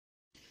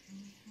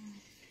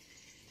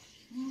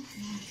From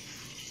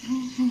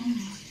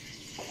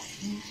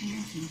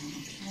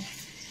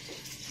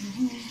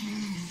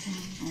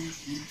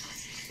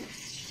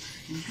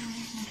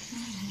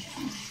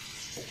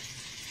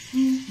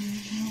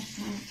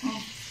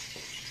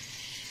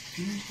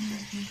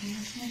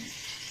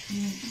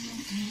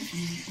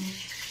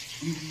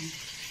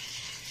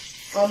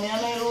your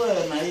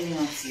little my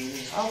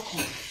ignorance, how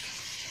come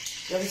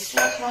there is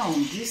water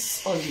on this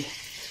oil?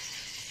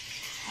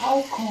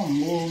 How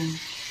come?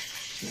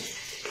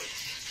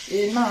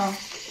 Now,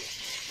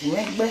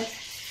 went back.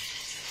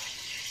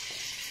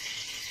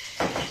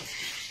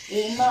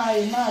 Now.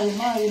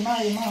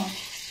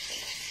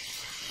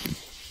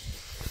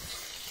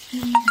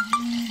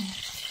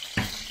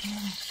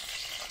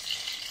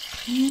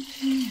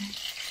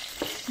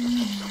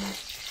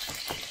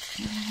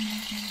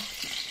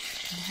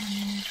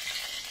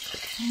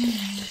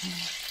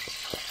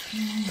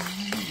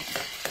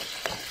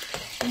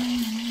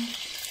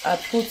 I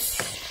put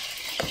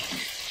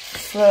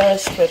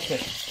fresh pepper,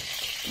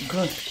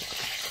 good.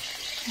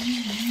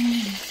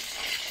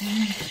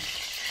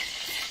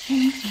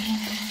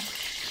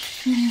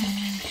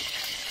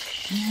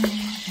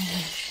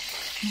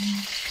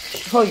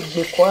 Oh, you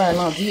be quiet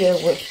now, dear.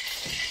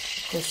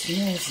 Because you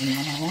know it's in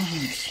my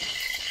hand.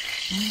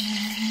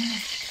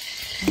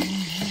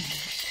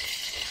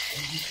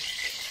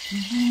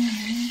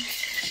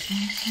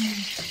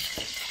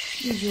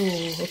 You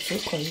what's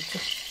it called?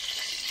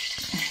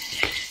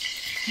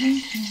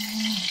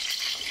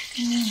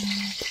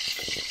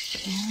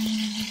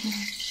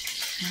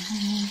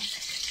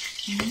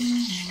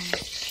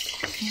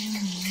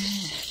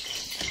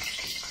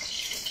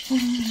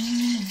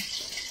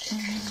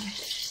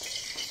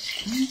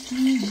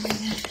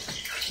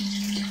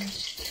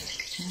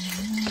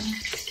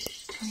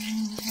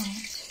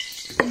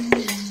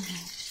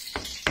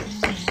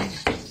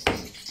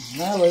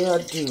 Now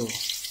what you do?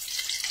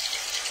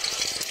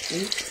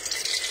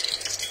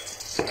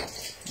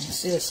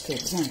 See a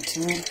sketch, man.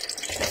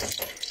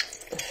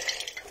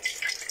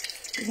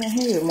 You can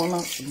hear it, one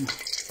of you.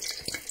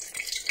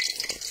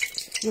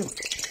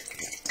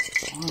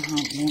 One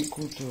hand, no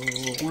good.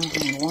 One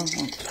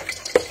hand.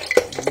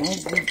 No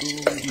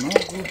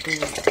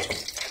good.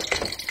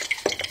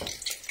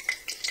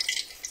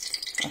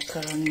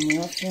 Akara ni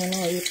mo fi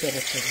na yi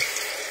pere.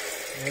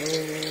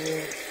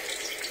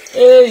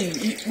 Hey,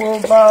 Ikpo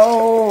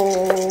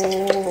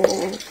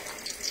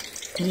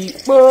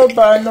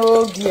ba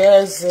no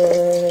gieze.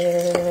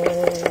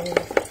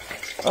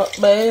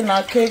 Be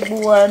na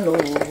kegbuwa no.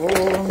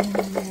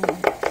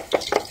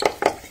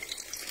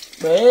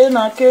 Be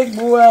na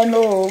kegbuwa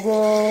no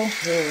go.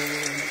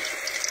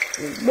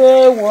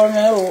 Be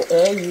wome o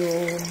eyo.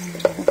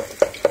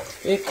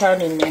 E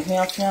kani me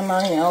hia fia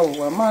na ya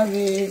o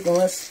amagi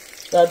gons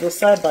da do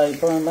side by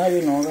bon na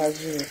we no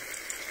raji.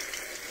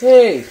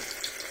 Hey.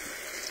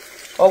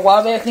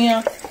 Owa be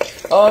hia.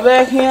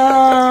 Obe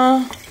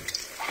hia.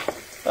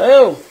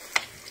 Ayo.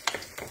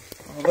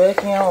 Obe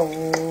hia o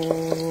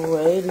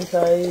eri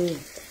kai.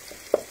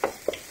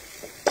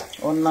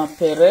 Ona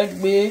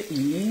peregbe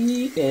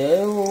yi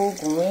o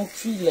gun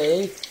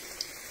file.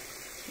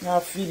 Na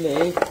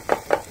file.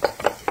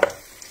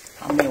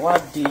 Ame wa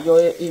de yo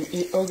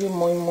oge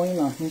moi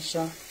na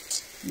hisha.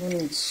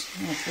 Units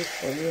na put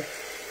for you.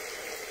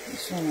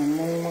 This one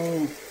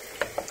moi.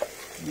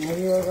 Na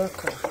yo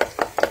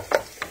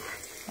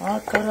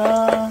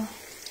akara.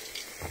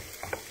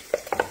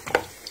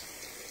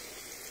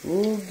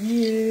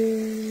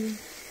 Ogie.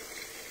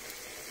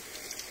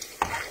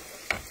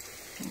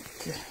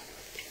 Okay.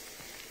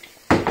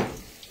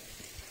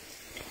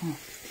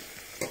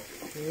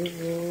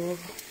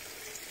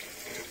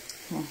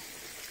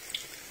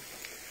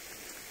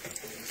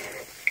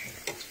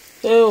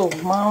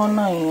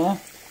 Maona ya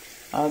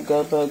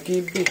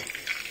agabagebe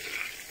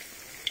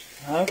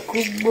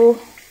akugbo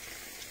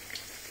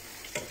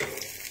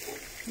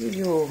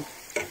yo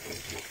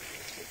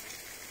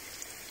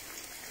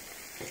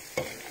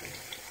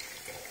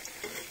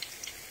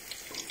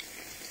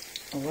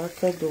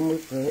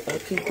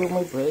akido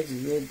mo bread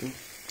yedo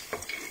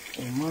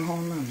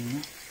maona ya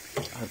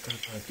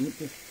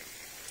agabagebe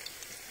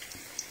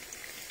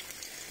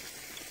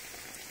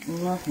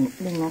na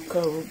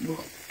nka ugbo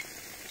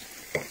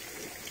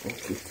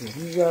okay,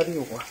 yari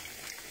wa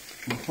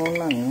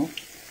mhona yo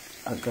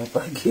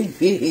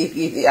agabagebe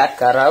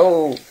akara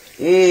o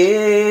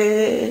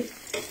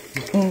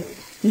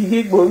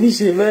igbo mi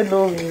se be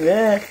no mi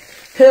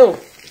hell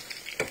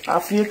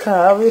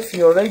Africa ave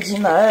fi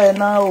original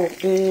na o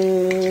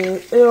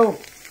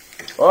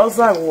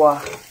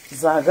ozagwa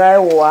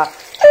zagaiwa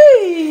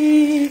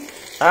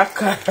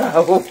akara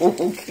o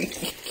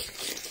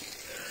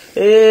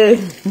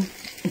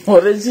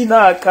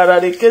original akara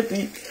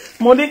reketi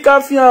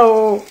Monica fia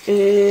o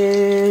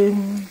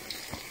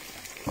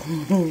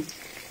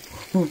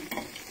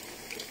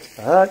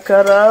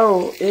akara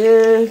o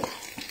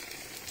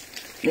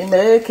ni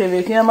me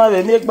kele ki ama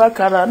be mi gba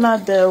kara na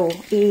de o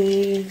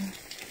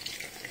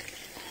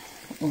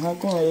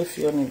gun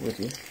fia ni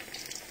body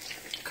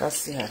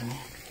kasi ani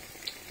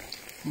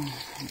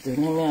the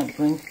name I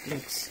bring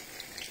plates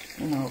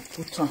and I'll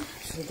put on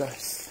so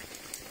that's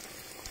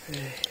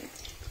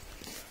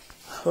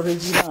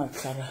original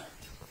akara.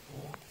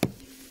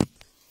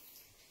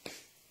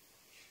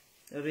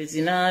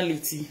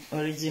 Originality,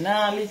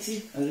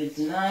 originality,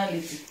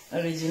 originality,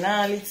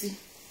 originality.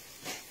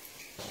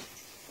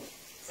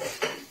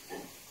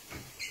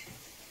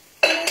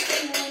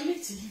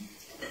 Originality.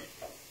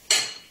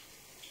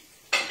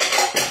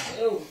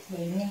 Oh,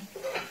 yeah.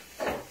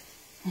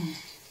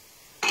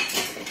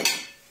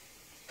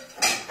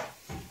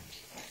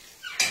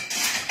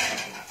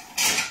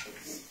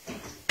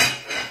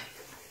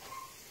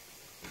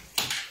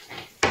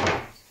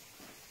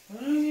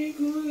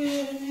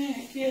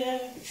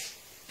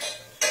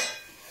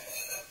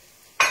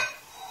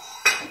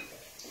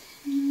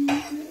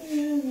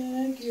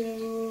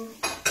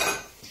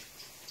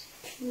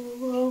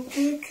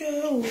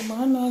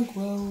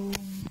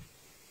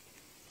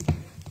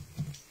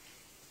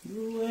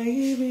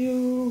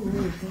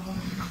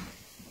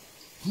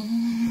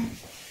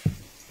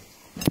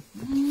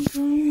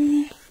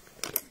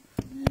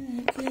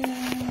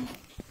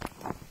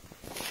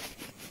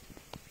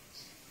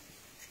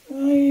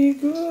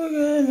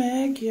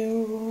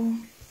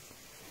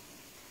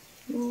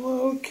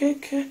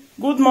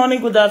 Good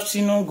morning, good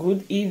afternoon,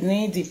 good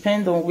evening,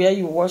 depend on where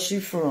you watch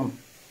it from.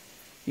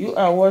 You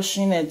are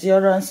watching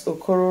Endurance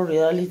Okoro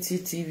Reality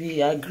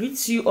TV. I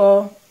greet you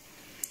all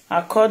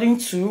according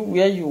to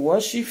where you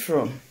watch it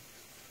from.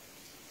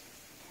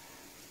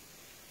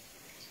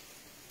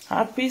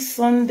 Happy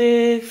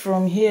Sunday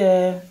from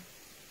here.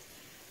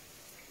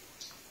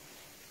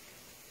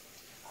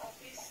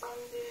 Happy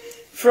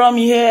Sunday. From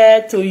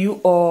here to you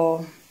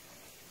all.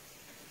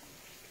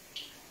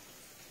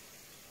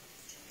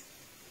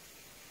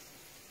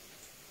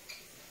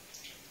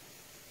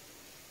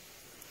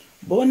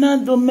 Buona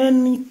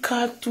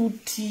domenica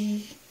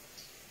tutti.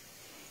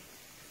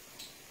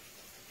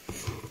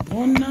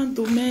 Buona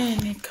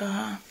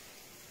domenica.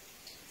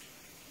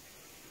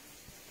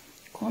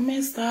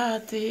 Come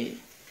state?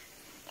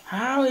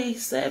 How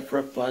is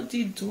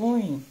everybody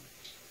doing?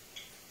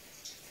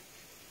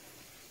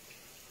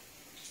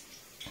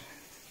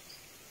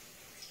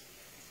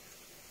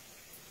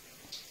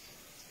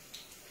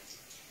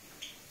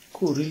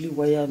 Could really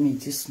wire me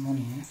this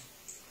morning.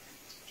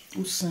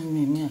 Who sent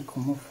me? I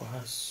come up for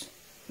us.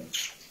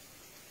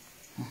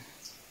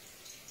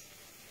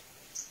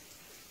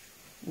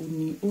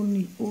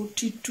 Only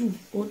OT2.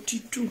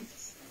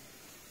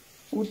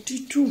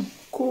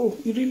 Cool,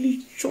 you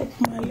really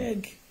chopped my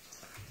leg.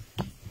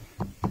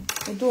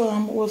 Although I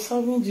was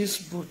having this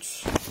boot.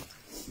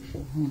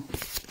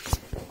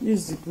 This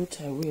is the boot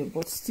I wear,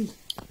 but still.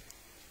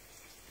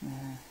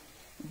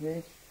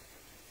 Okay.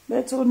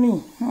 But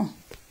only,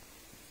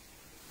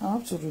 I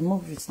have to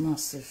remove it now,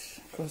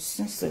 safe, because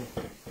since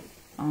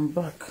I'm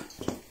back,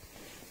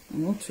 I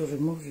need to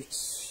remove it.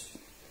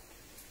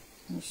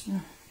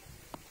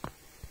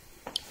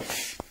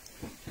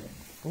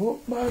 Oh,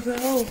 bugger,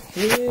 oh,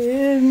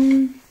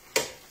 baby,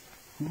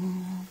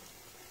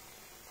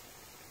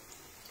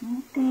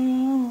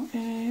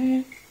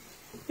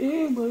 you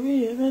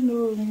never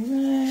know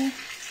me.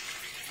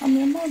 I'm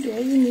a mother,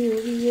 you know,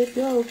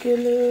 you're okay.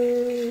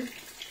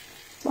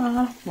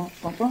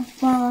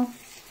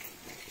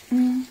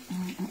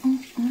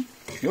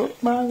 Yo,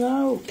 bugger,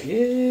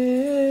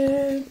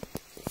 okay.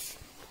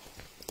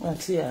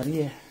 What's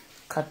here?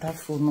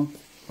 Cataphone.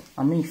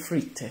 I mean,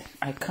 freaked.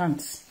 I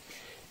can't.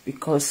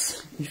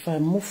 Because if I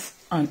move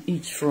an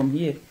inch from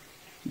here,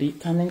 the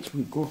internet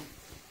will go.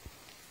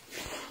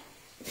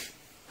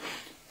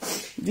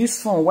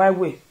 This phone,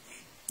 Huawei,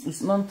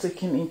 is not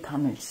taking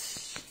internet.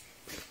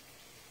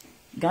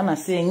 Ghana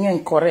saying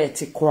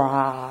incorrect.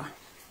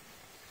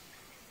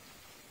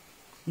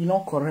 You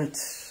know correct.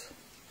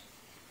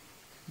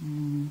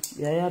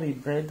 Yeah,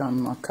 bread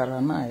and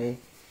akara na eh.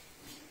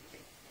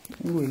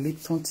 We will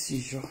eat on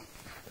tissue.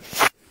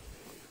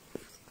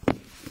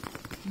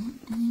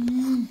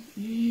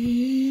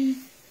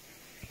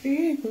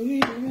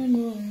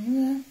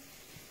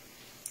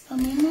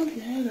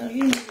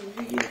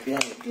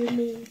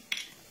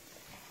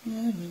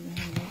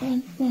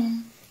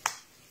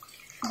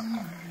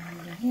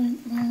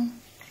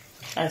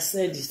 I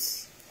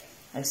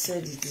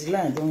said it. The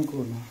line don't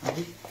go now. I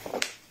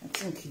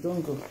think it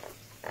don't go.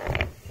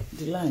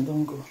 The line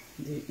don't go.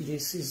 The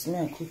sees me.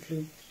 I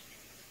quickly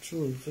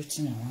throw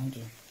everything I want to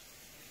do.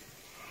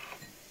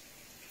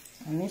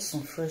 I need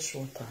some fresh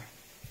water.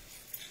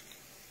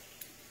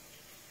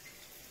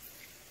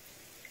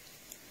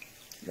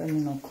 Let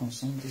me not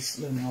consume this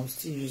lemon. I'll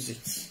still use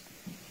it.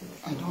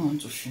 I don't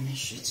want to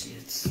finish it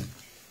yet.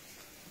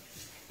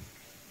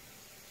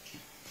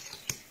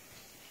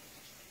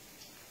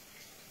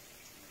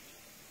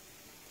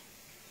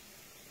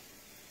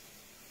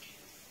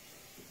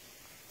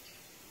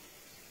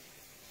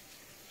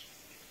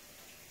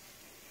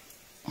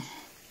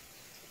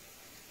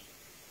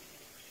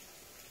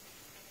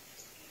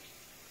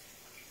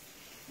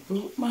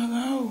 Oh my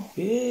God,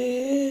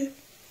 yeah.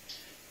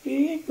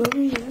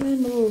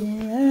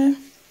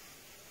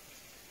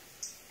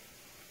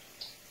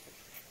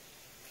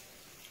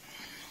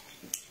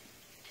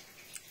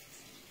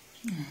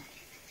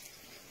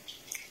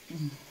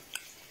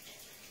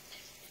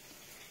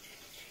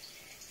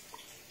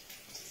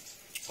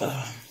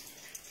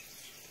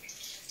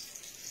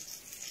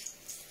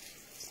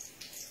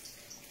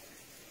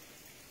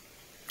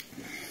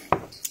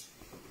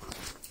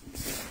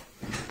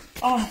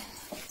 Ah,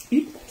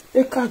 e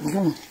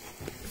cago.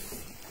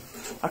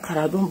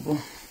 Akara don bom.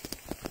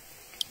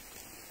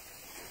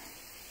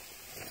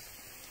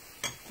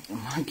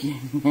 Magui.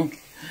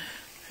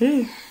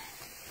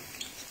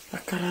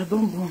 Akara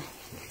don bom.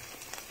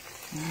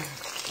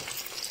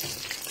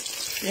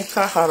 E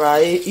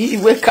kakara e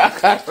we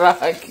kakara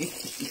aqui.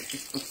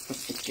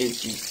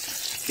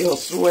 Eu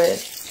sou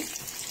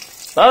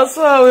That's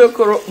how we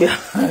corrupt.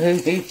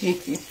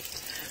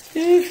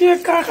 If you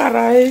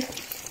kakara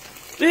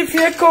if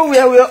you go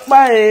where we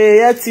buy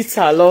a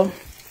titalo.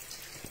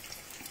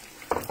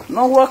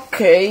 No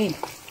okay.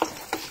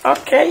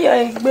 Okay,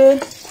 I be.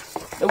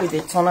 With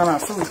the turn on,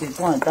 so with the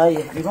turn die.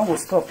 You don't go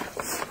stop.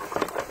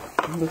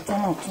 The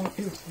turn on,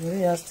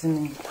 very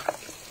asking me.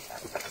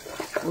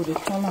 With the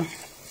turn on.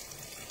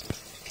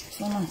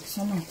 Turn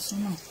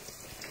on.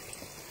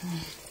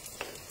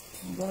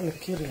 Vale,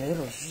 que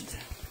era ajuda.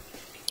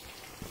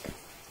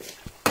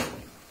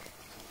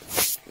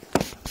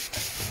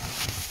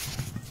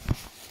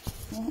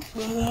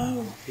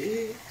 Wow.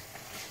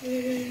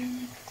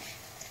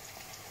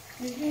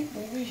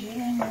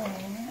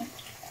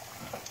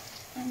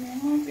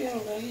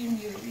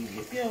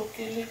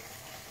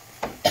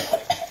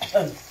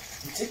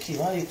 Take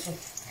you out.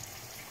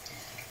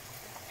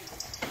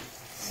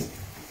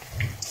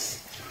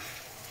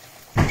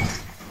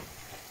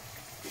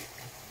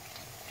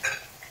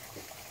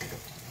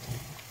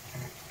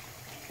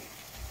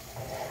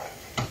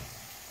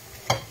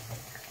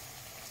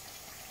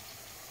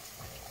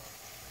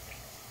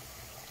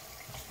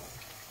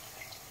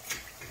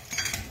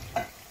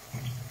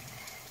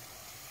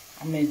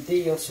 I'm a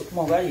day or so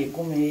more. I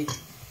go me.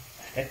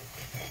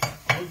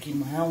 I'll give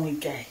my own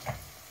guy.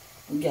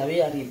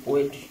 Gary are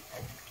boyd.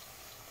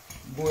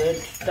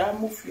 That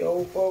move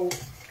your bow.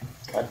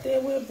 But they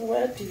were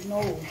boyd,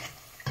 no.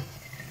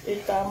 A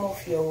time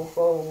of your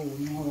bow,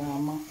 no,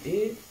 Rama,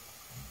 eh?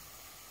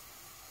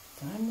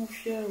 Time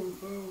of your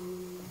bow.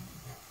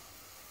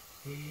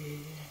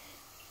 Eh?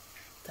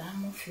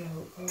 Time of your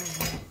bow.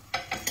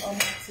 Oh,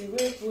 they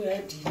were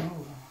boyd,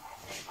 no.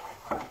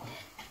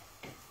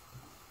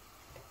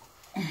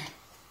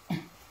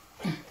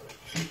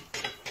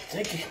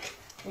 Take it.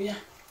 Oh, yeah.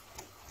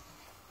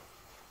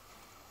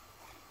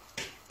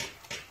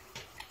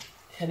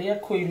 Here, I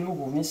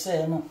logo, me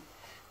say no.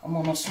 I'm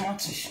on a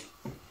smartish.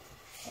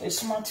 A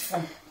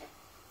smartphone.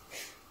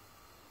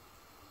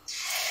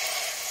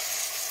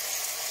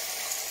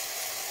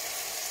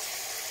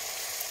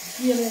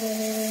 Il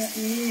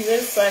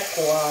est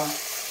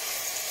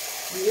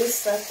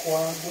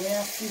quoi,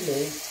 bien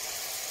filé.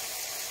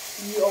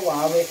 Il y a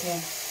avec un.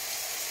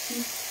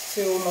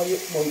 C'est au noyau,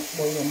 boy.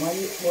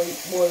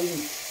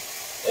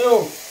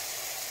 Oh,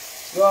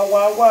 you are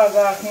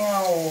waga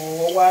here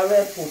or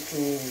wire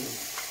putu.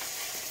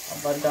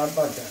 Abada.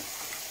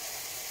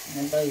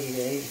 Never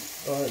ye,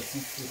 or I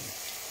think you.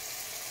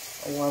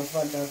 Oh,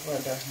 vada.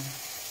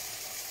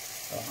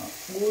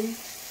 Boy,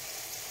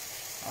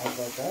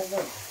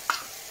 abada.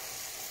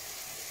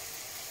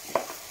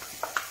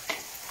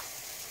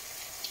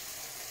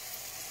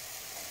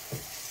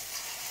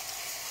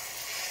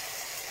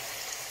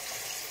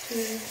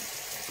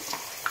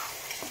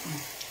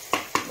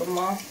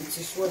 Comment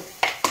tu souhaites?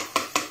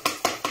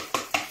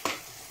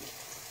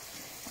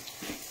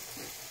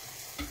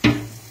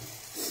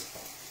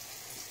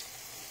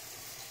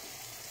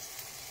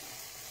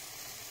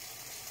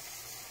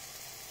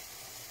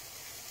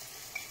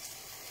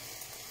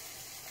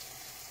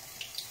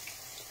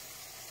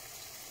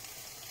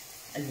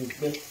 Elle est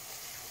belle.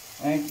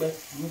 Belle.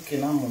 Nous qui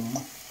l'avons,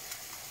 maman.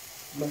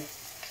 Belle.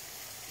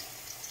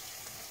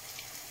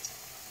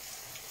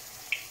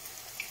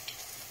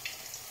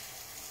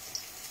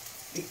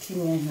 E que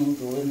minha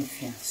rindo,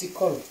 enfim, se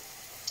colou.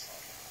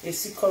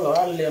 Esse color,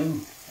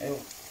 além,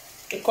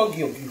 e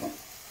cogio.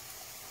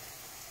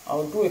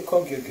 I'll do a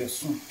cogio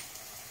soon.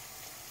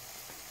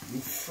 You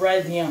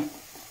fried yam,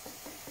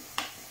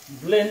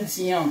 blend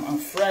yam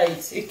and fry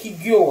it. E que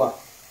gioa.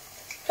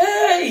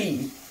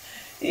 Hey!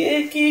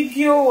 E que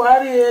gioa,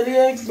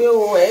 are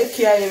gbeo, e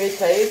que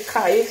ayeveta, e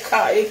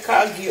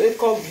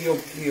cogio.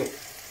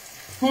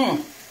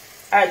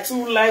 I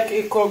too like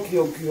e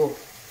cogio.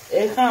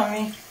 E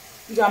hami.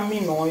 You got me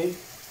noise.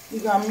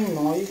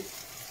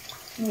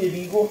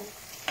 Maybe go.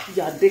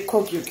 You are the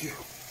cock you.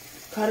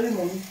 Carry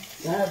money.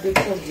 You are the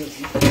cock you.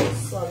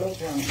 So I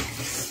love one.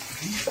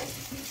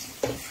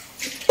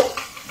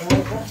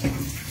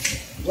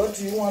 What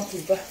do you want to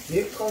buy?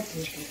 The cock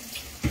you.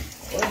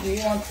 What do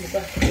you want to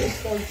buy? The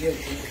cock you.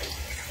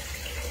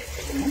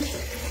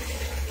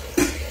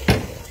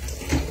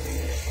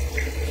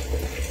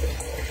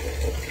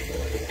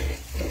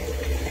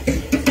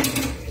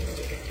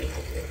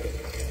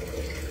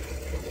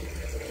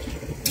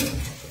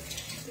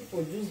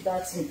 Use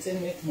that to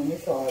make money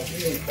for our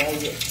village by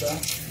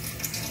yourself.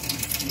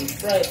 You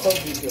try to cook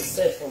with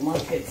yourself for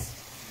market.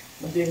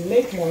 But they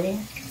make money,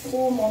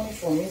 full money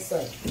from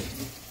inside.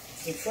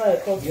 You try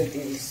to cook with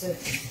yourself.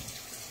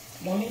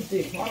 Money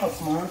day. One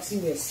of my auntie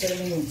were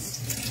selling it.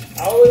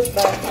 I always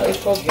buy a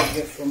cook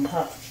from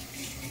her.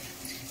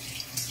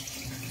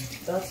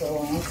 That's all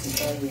I want to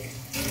buy here.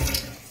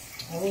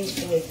 I always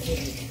buy it.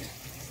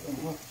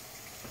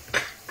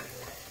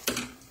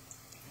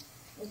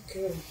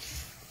 Okay.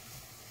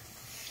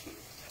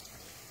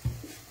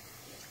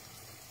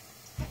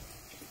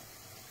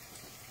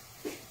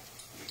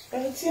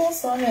 Eti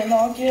osane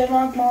no gie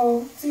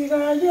magmo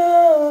tira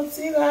yo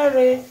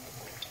tirare.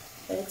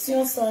 Eti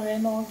osane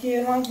no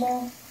gie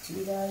magmo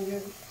tira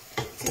yo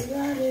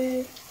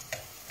tirare.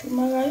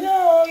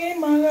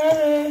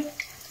 Imagare.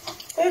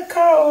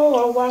 Eka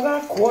o waga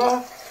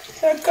kwa.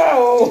 Eka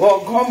o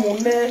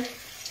ogomune.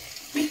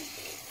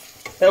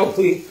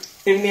 Ewi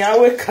emi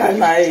awe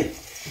kanai.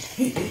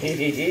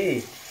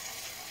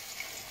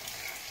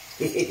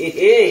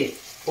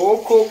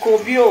 Oko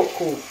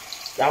bioko.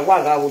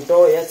 Yawaga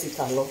udo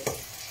yetitalo.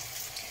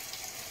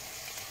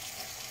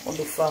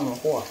 Odu famo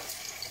kwa.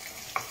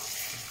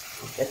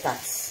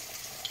 Etats.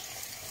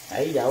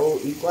 Aí ya o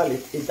igual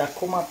e da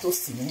comato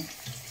sim.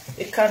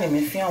 E kani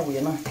me fian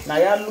we na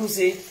ya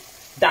lose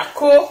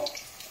dako.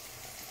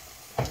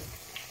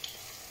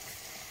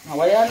 Na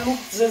wa ya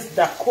lose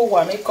dako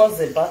wa me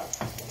cause ba.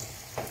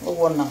 O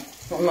wona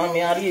na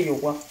me ari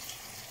yowa.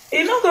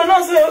 E no go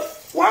know say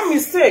one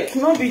mistake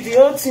no be the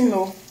whole thing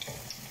no.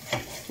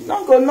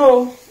 No go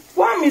know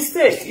one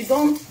mistake you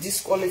don't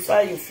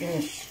disqualify you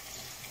finish.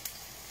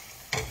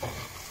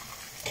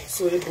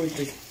 So every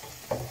day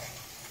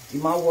you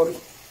might worry.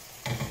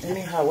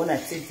 Anyhow when I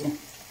take them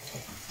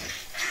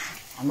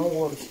I no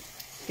worry.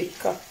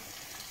 Eka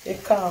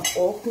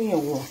for me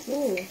wo.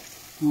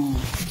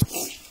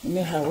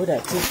 Anyhow when I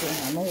take them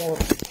I no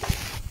worry.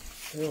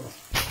 Yo.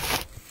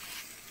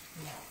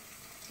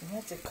 You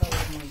have to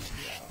cover my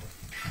dear.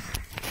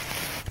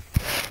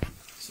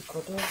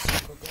 Sikodo.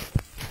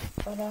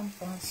 Param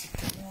pam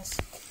sikene.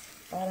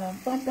 Param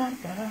pam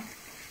param.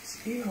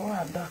 See how I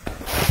duck.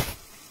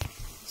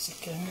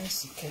 Sikene.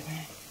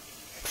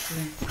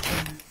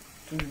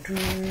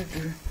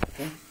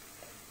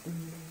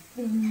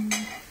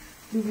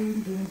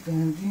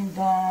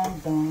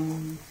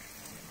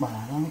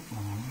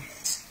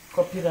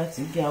 Copyright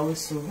again, I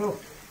so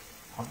help.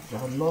 I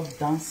love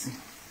dancing.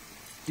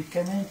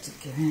 Sikene.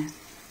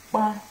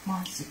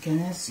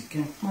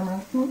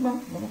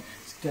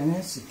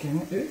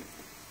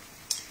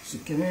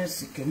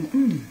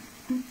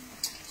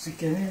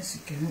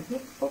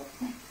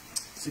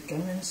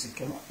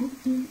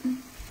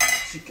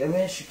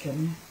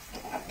 Sikene.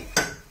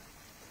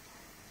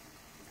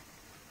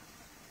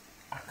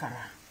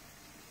 Akara.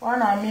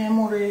 Wana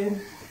memore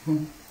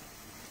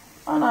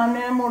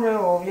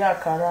o ya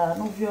akara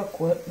no vi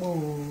okwepo.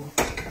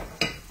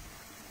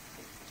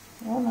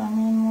 Wana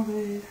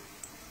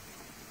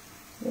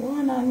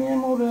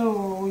memore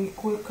o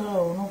ikweka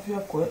o no vi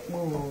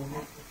okwepo.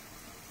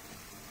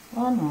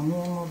 Wana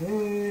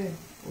memore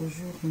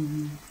oju.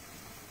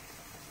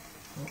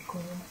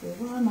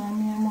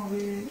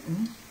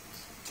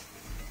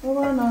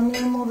 Wana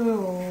memore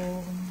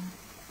o.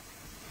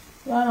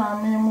 Yana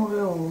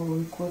memore o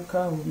ikweka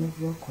o no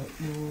vi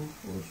okwepo.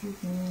 Oju.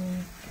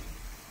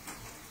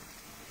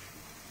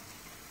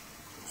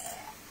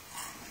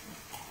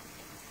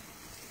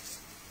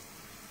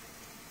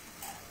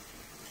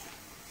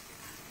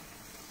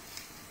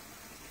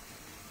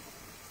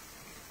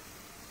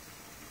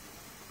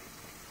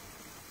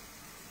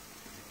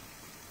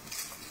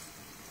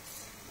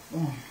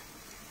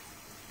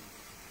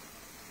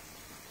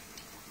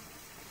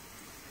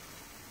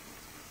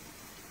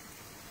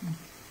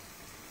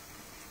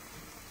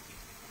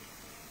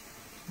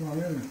 Well,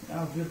 really,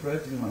 I'll be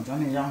bread in my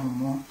Johnny Young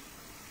more.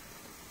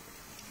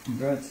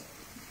 Bread.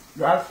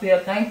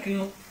 Gracias, thank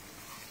you.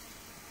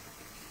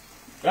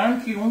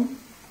 Thank you.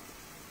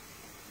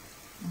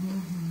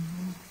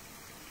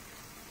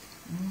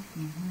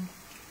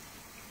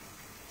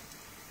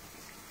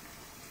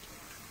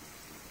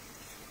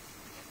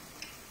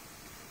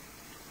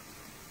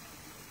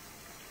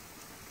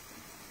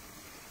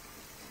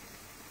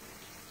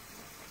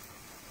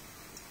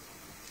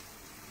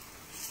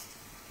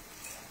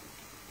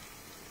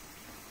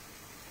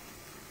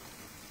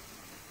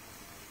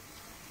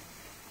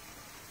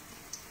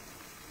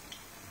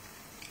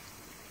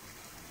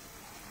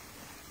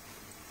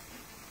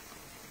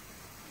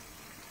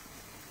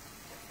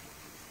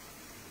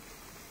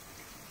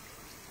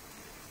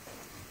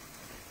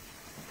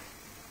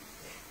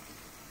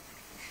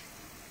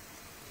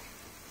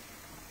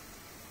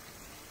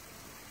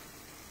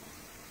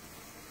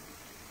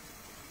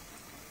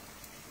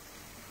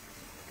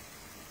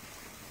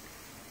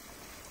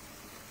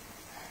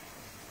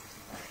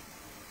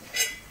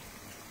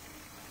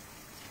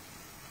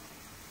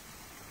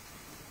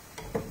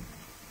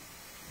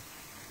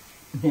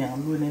 Yeah,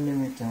 I'm doing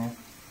anything.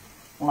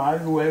 Well, I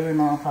do every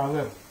now and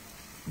then.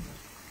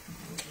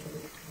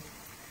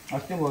 I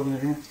still work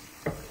with him.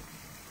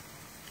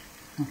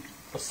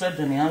 I said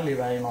the neon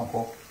live I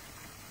know.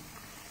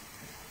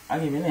 I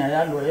give any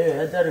I do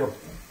every day.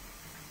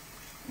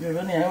 You're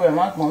running away,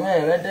 Mark, my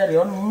every day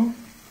on me.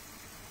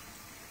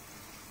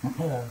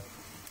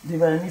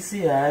 Divine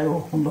see, I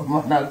don't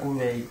know that go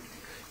away.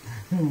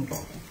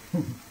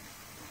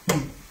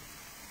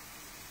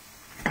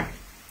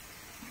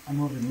 I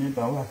don't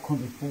remember where I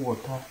can't put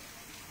water.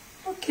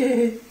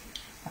 Okay.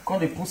 I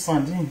can't put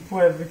sardine,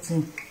 put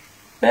everything.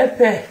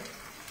 Pepper.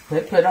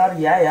 Pepper, that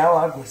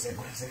yeah,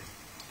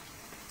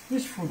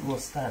 which food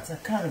was that? I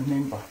can't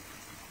remember.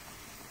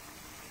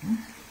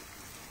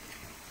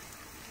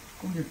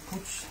 Can't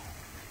put.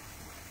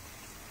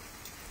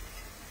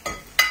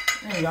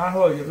 Hey, I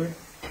hold you.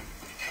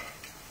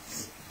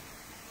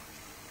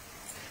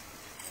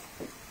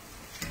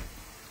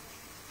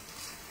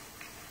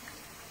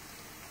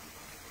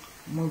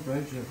 More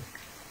bread.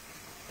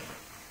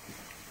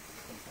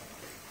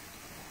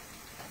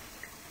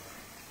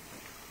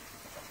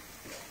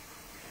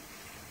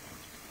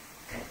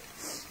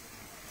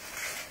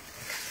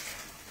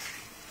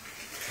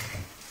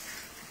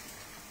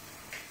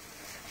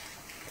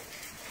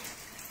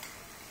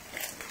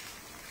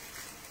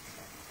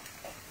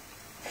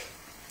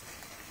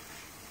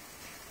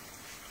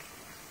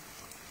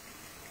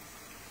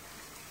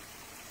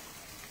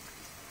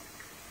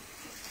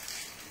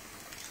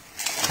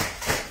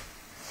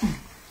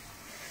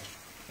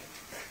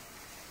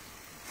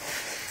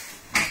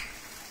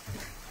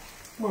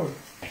 What?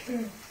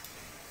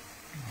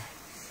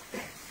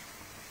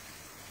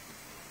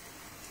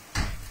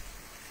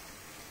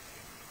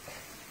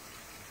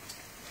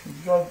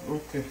 Just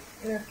okay.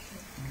 Okay.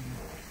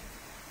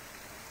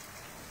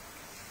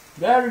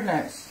 Very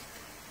nice.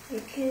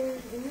 It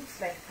looks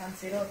like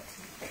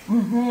panzerotti.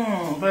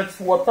 But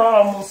water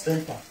almost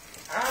enter.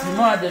 You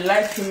know how they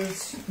like to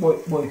eat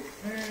boy.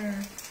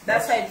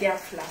 That's why they are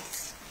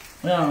flat.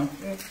 Yeah.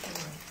 Okay.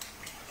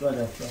 So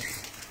they're flat.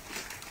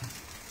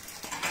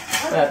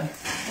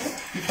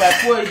 If I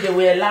pour it, they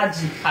were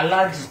allergy.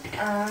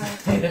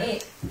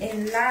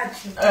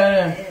 Enlarging.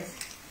 Yes.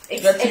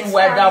 Getting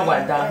wider.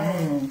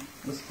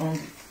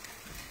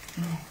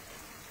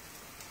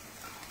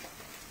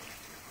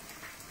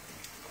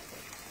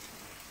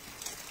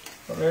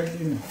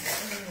 Already now.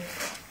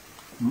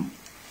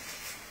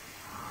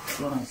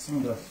 So I sing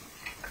that.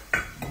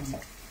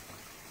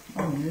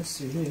 Oh, you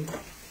see.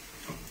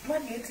 What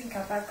do you think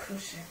about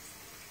crochet?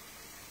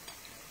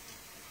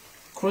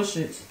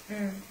 Crochet?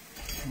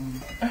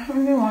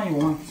 Any one you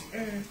want.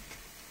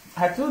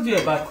 I told you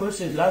about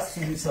crochet last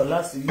week or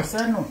last week. You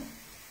said no.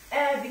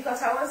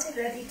 Because I wasn't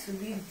ready to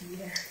leave the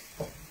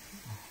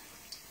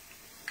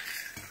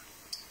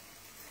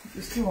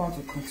You still want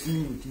to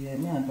continue with the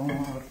me? I don't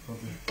have a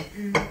problem.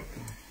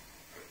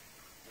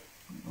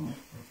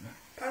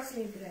 Pass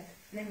me bread.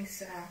 Let me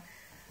see.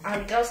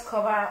 I'll just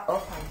cover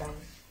up and down.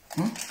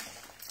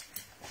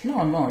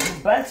 No. You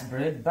bite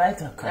bread, bite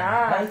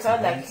akara. I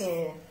thought like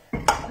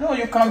no,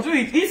 you can do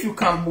it if you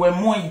can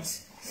more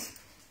it.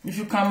 If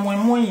you can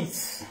more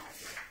it.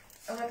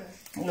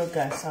 Look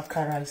guys,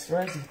 akara is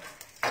ready.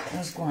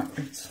 Let's go and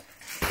eat.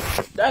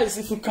 That is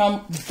if you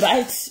can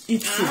bite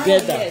it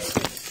together. Yes.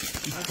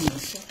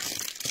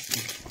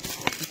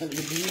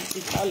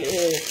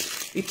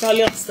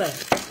 Italian style.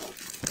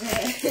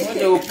 When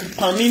they will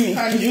panini,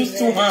 use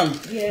 2 hands.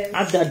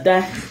 At that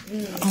die.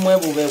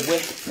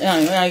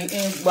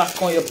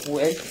 Back on your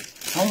poet.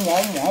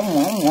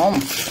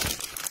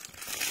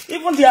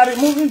 Even they are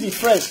removing the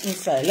fresh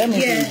inside. Let me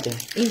do it there.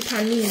 In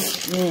panini.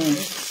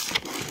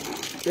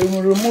 They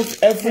will remove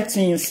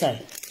everything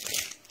inside.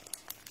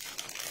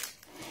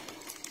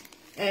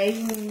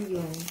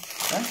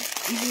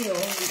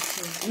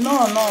 No,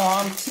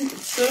 I'm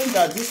saying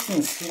that this thing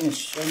is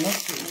finished. We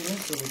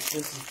need to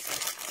replace it.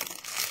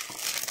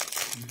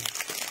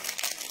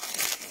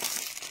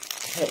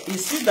 You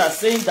see that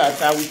saying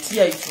that I will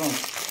tear it wrong.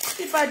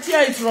 If I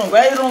tear it wrong,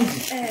 why wrong?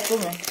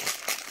 Come on.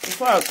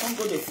 Before I can't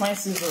go to find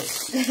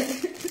scissors.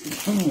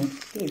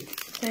 Take.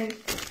 Thank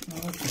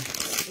Okay.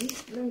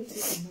 Let me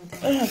take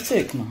another.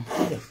 Take now.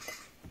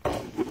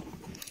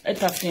 Let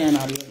her feel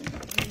now.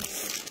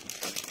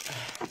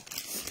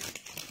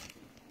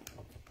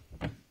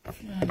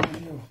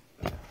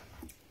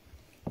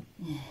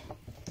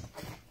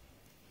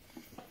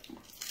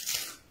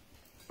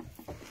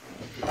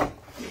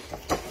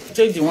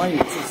 Take the one you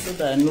take so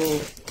that I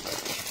know.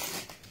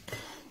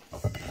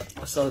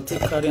 So I'll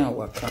take carry and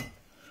waka.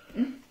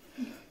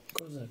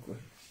 Goes like way.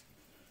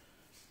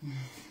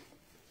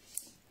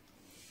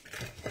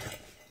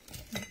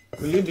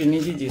 Will you be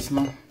needing this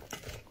now?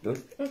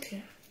 Good.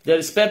 Okay. There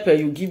is pepper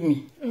you give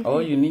me.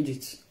 Or you need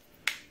it.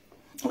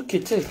 Okay,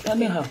 take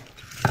anyhow.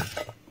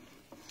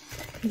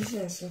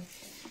 Yes,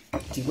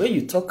 the way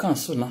you talk and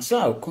so now, so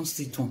I'll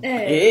constitute.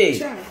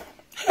 Hey.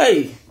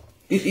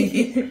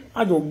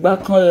 I don't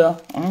back on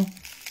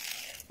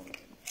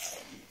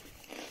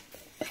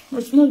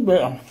it's not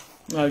better.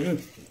 Like you.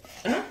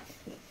 Huh?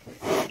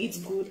 It's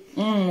good.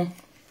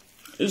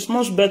 It's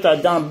much better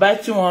than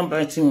biting one.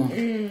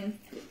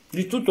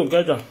 The two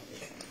together.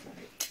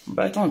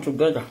 Bite one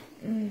together.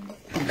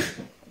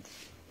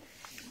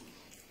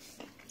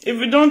 If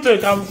you don't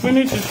take, I'll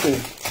finish it too.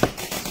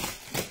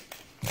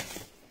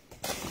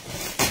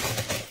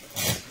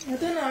 I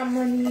don't know how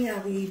many I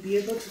will be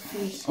able to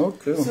finish.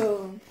 Okay.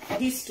 So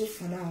these two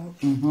for now.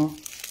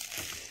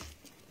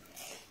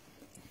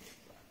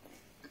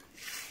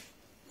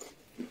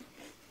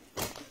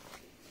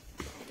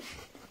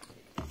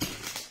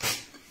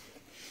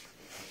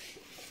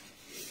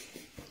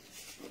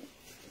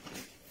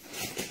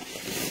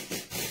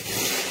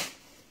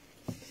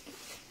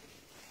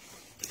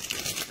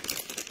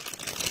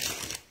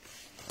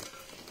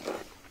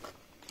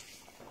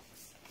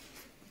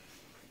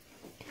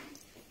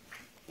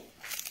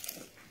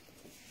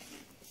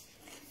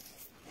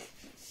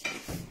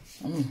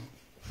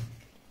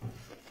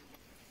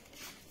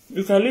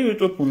 You can leave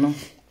it open now.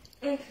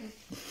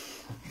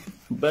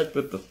 Bad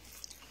pepper.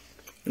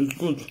 It's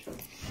good.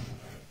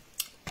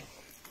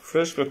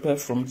 Fresh pepper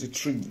from the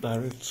tree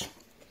direct.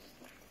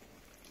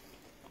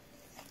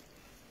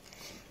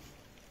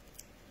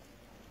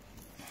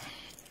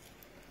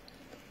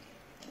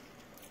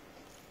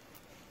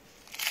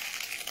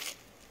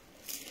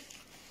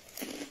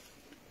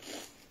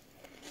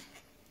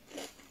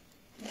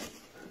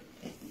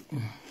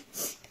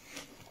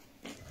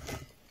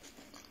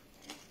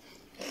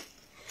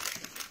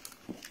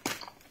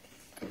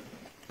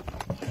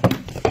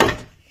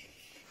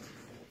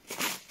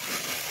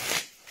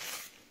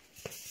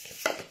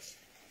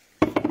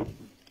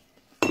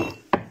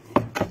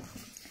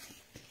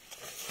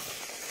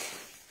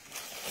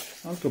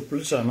 I want to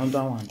place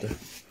another one there.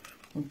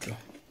 Okay.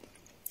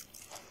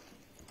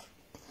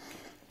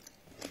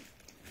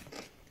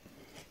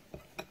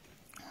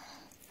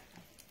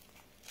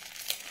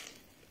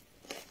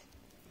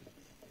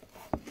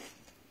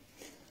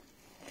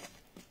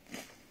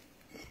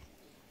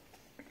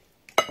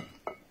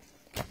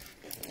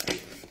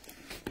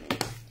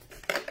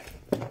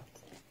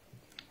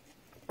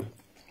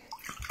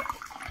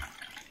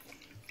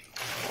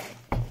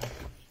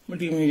 What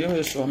do you mean?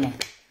 You're so now.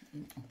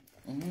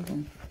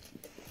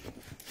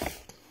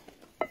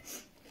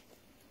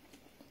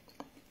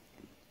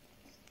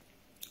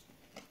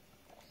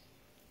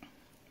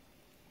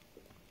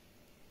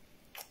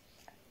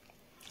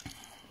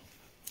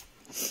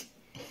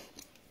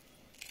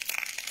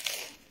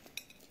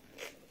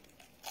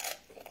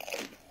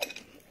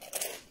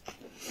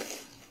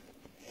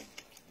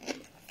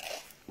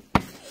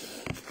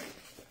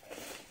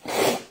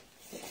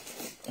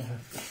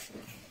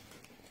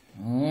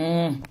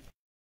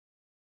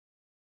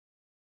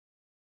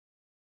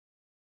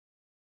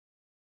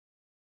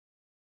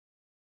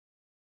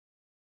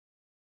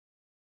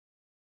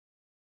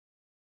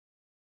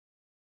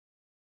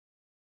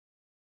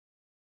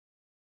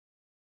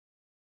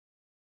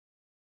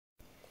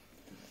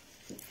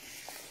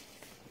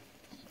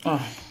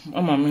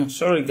 Oh my man,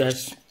 sorry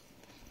guys.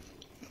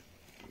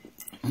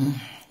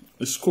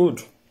 It's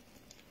cold.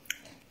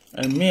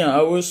 And me, I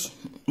always,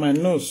 my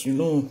nose, you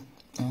know.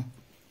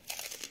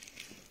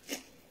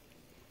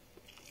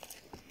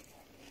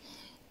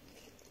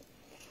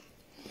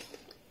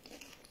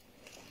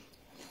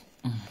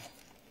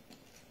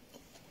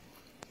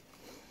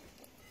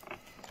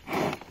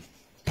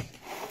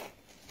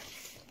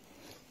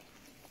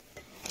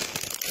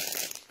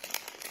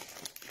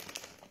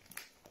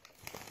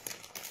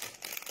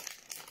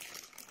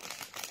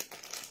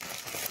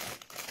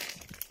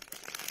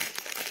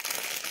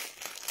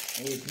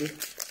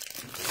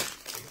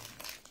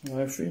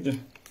 I feed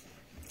them.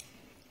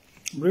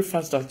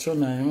 Breakfast at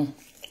 9.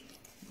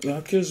 We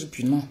are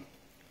crazy now.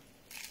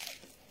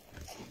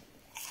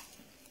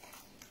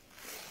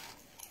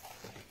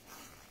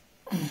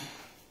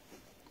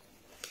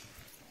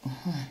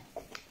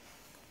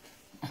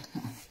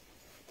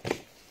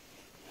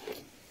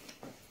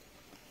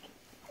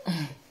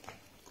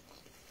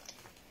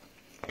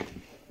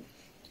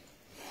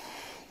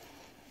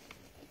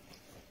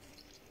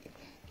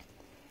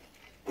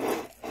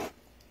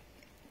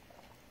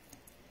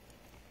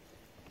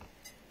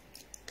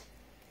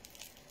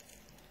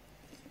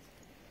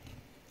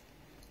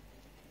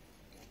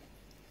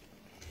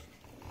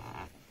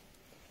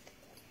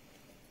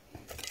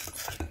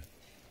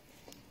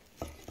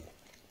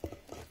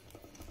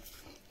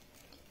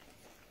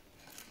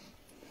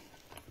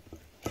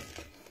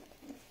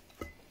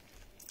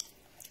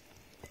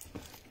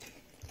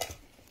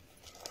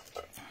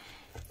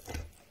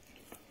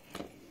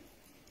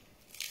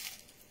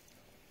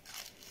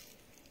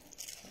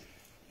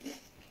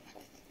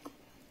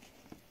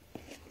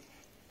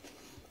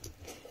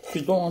 If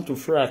you don't want to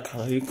fry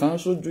akara, you can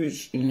also do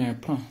it in a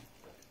pan.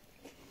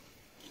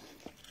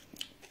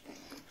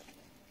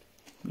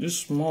 Use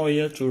small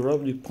here to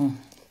rub the pan.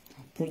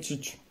 Put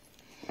it.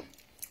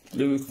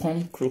 They will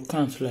come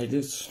croquant like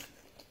this.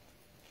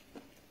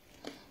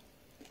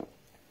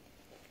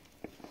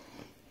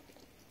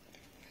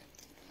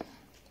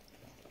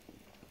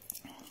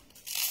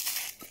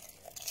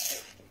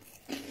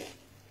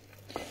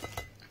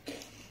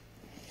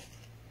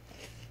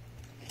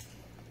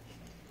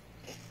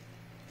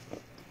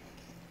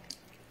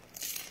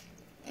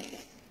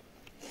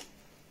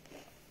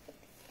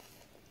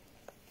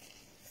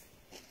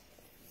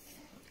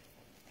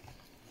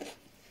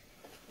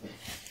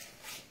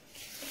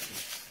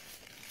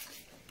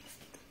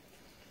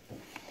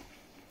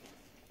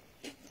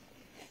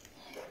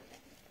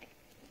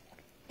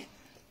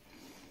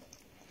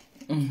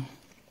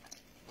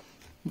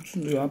 What's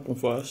the apple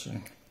for us?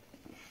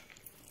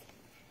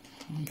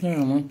 Okay,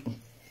 I'm up.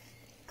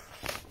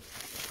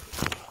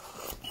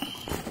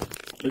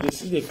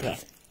 This is the crack.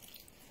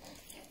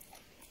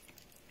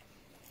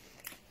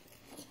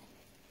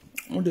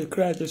 Oh, they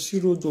cry the sea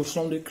road or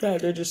some they cry,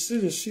 they just see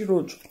the sea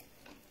road.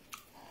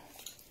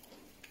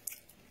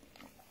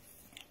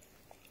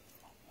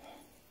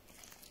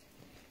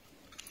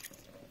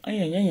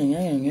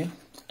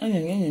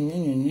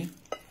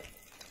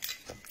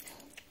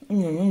 My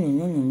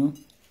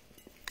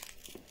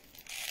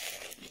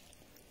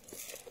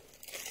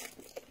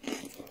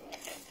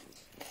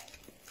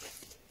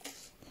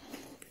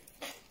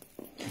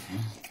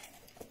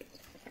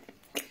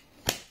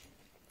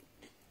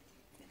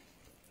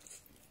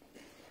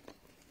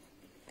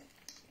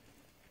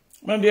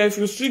dear, if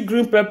you see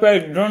green pepper,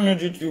 you don't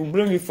need it, you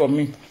bring it for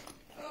me.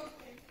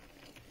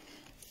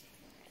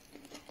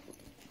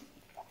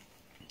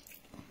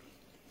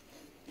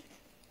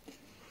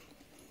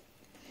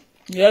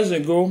 Years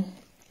ago,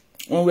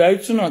 when we are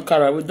eating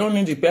akara, we don't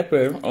need the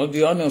pepper or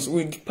the onions.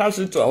 We pass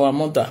it to our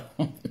mother.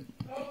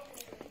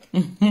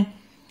 I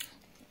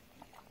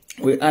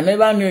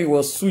never knew it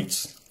was sweet.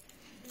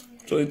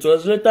 So it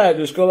was later I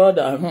discovered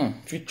that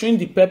if you trim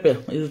the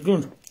pepper, it's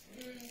good.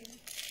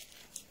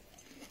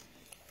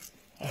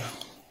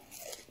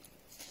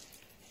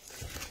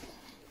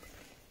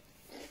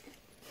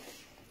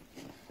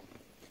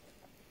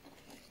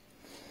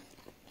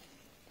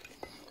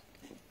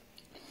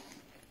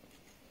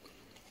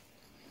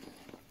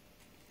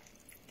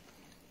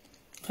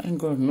 Thank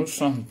God, no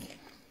sound.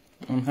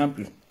 I'm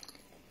happy.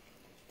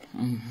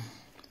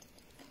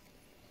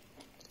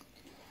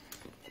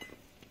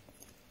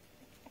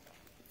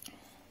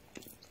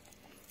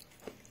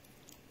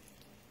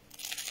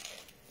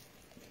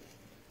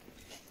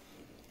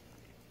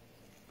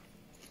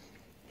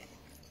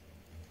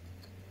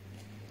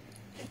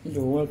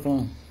 You're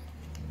welcome.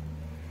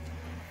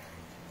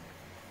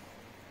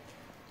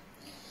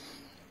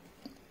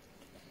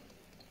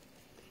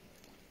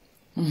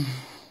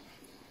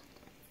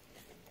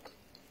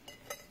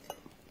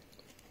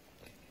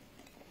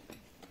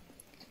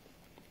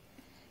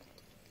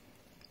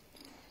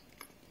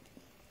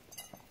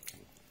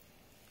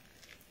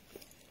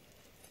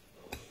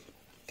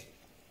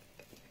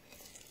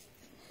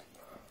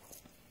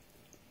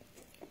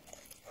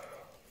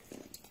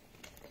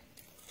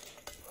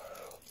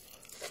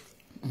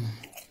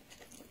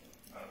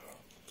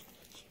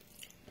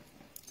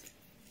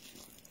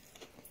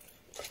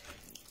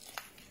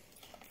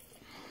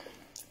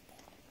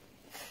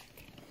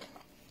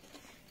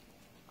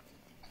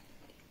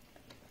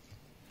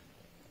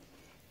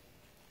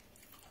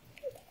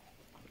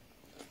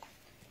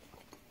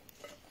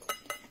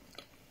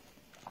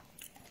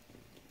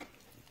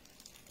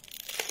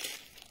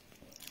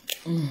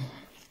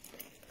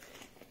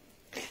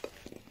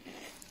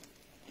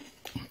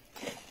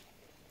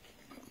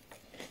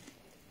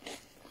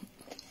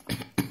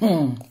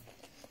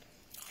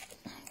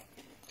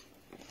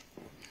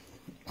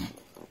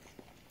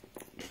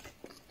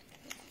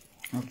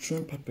 I'll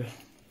trim pepper.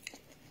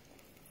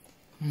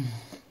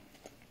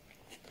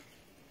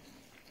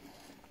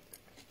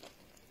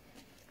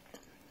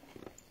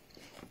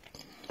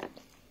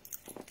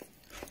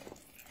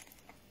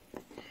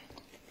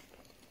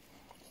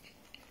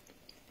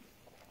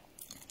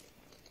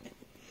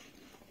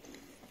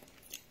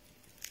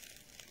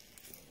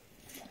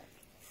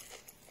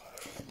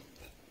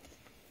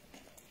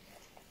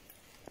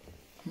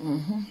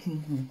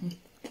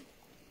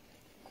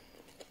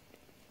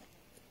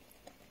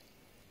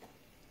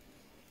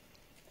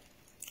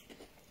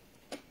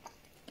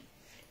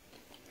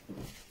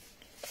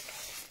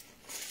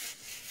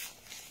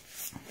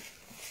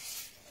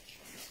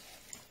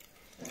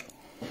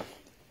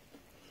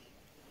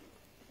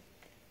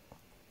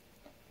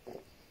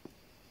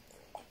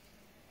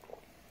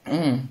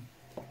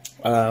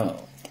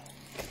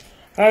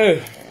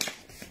 Hey,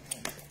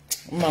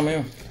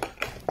 mommy,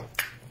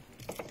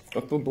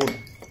 couple bone.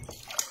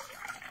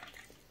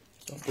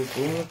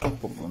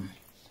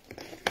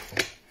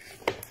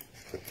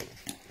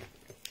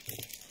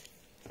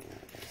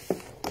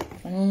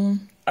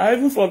 I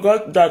even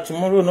forgot that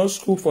tomorrow no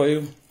school for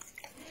you.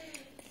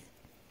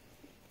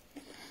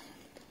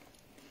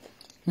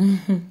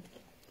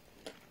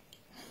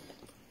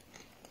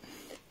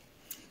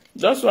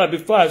 That's why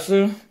before I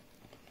say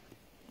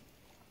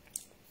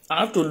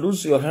I have to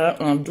lose your hair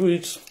and do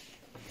it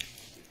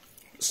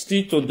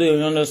still today,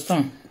 you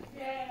understand?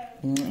 Yeah.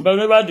 But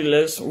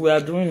nevertheless, we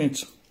are doing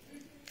it.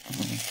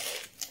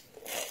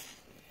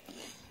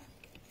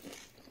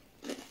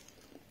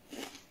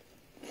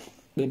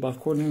 The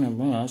balcony and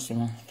bring us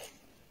one.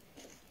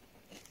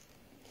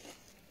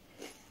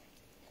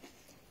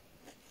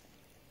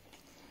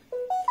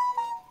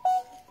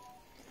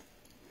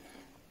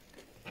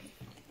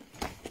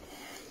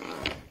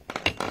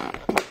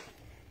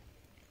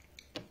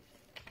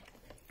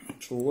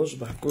 To wash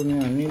balcony,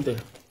 I need the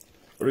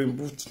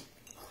reboot.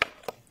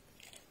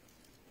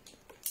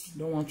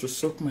 Don't want to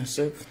soak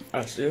myself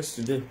as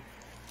yesterday.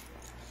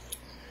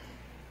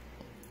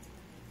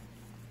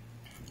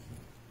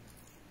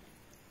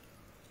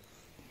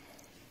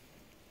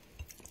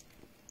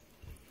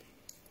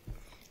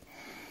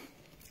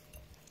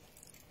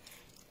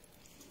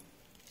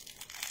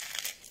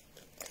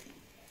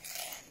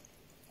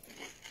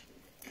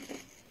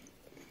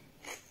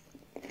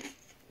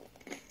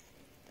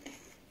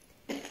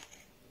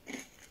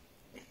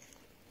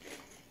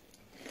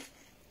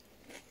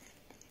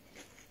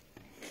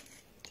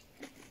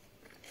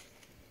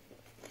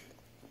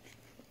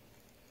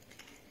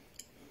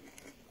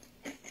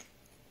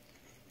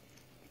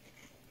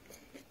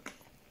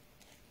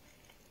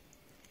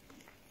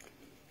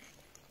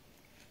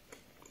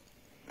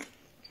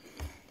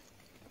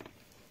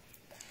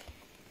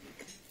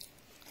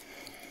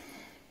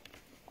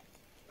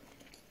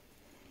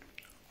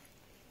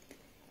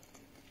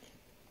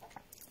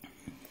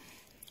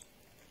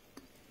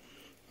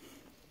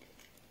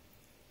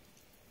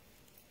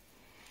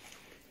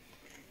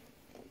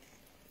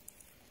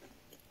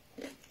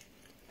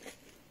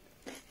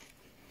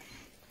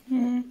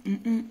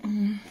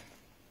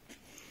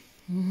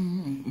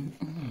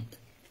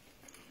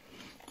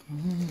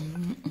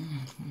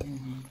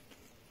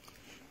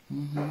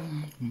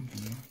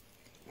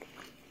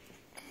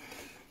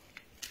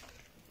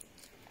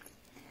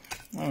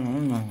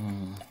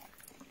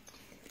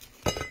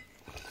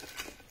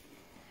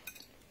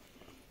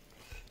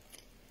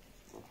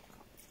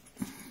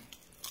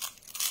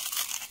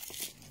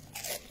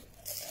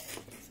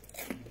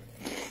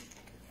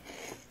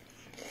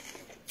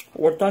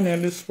 Water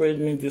nearly sprayed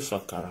me this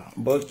akara,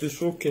 but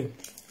it's okay.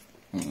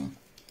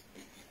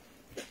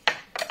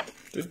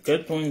 Just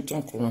get one in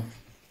talk.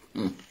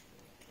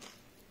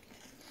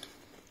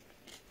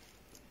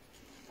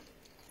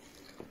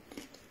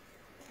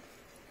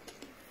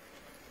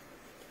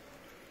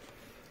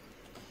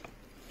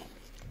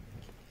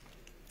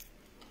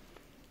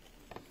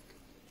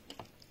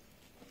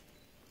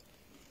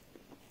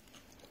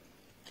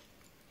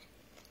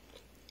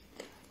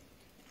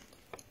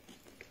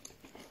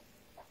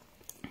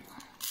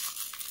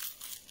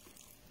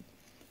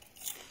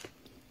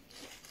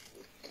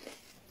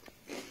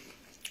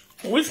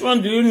 Which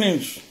one do you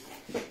need?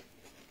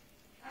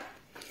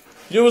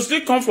 You will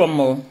still come from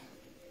more.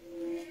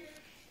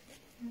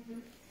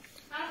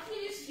 I'll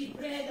finish the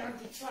bread and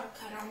the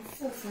akara. I'm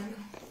full for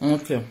now.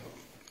 Okay.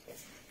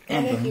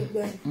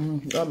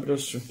 God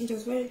bless you. It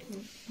was very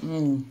good.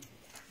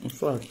 In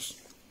fact,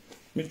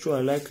 me too,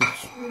 I like it.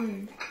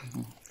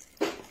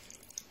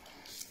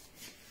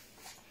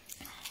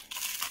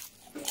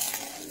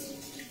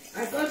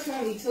 I got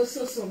one with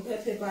also some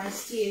pepper, but I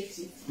still ate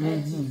it.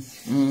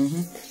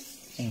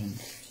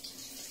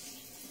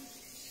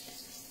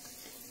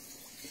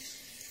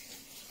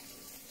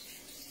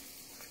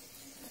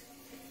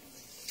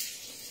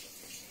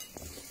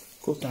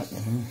 Cook that.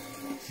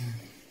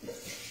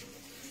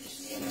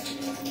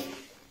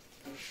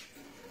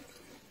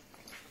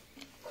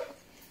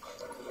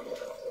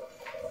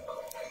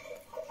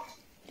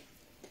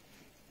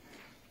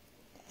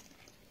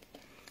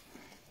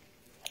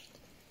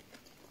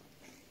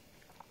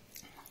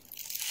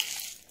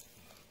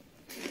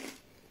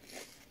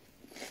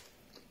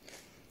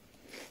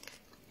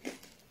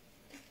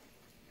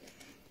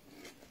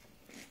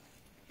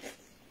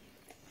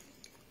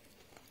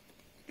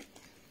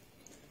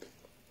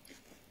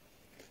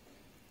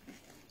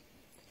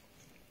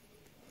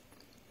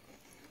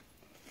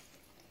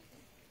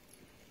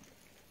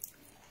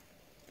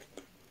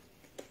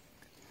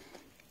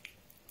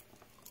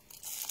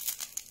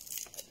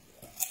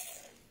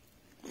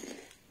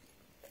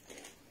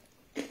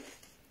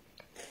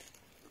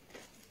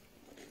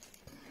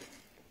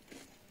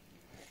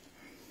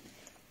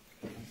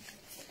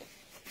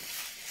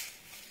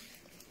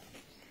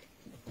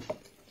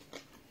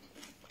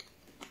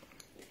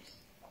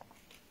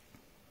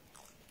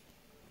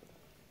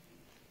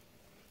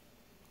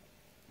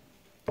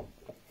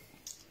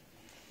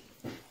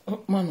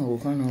 Man, who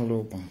can all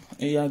open?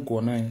 A go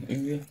nine,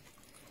 India.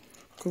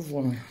 Good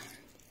for me.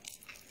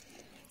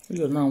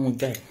 You're now with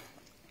that.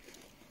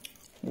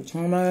 It's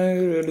not I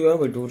really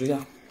ever do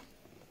that.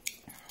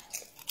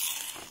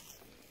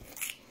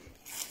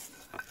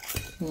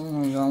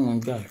 Young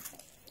guy.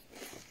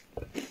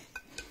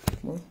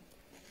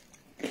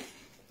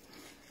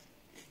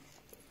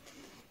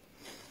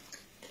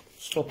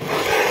 Stop.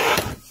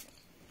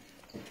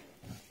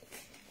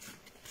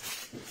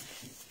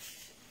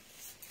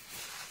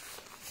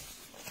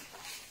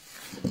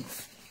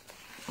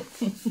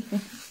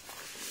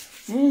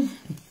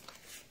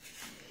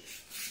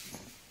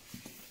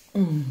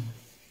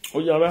 Oh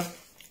yeah, right.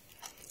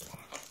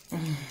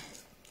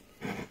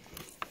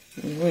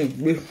 Wait,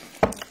 wait.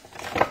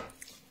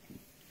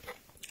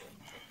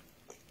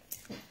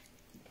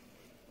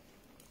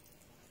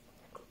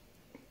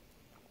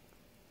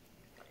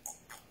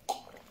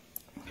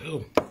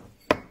 Oh,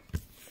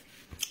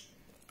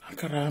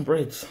 akara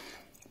bread.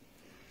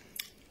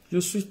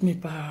 You sweet me,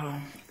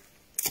 pal.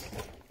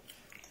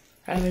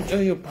 I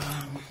enjoy you,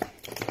 pal.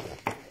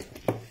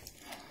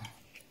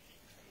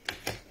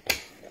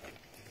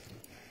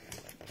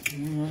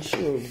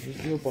 Sure,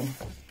 video bomb.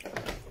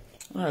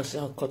 I say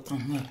I'll cut down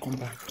when I come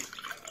back.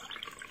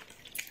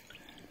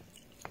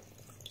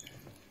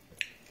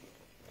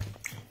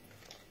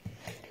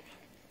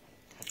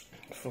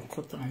 If I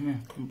cut down when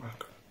I come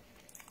back.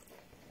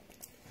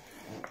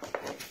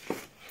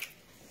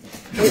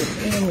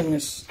 Oh,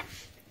 minutes.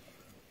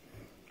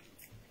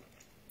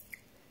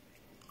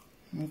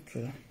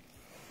 Okay.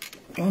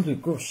 On the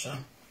go, sir.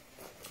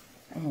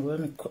 I'm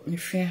going to cut me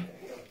fair.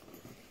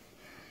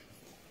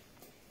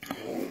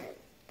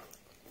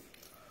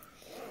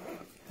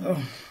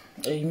 Oh,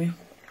 Amy.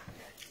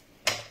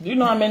 Do you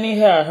know how many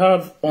hair I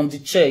have on the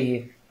chair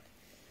here?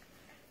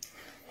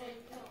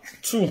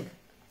 2.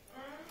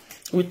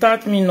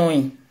 Without me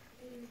knowing.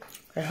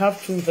 I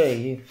have 2 hair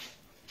here.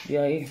 They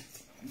are here.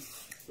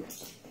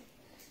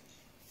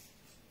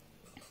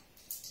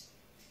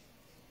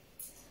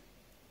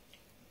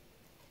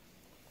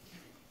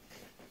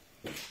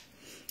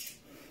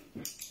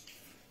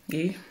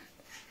 Yeah.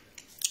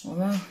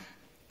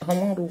 I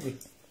want to be.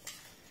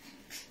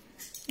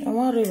 I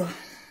want to be.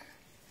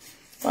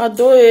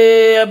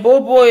 Adoe,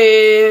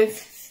 boboe,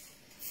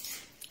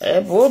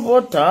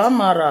 bobo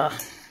tamara.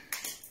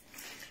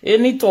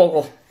 Any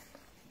togo.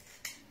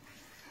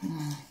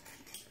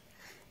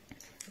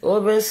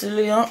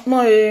 Obviously, no.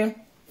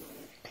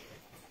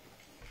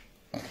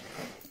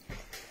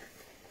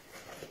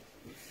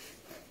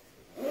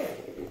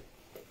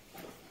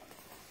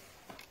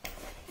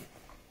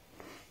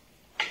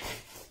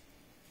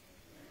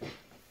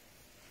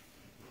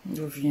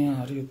 Je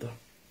viens arriver.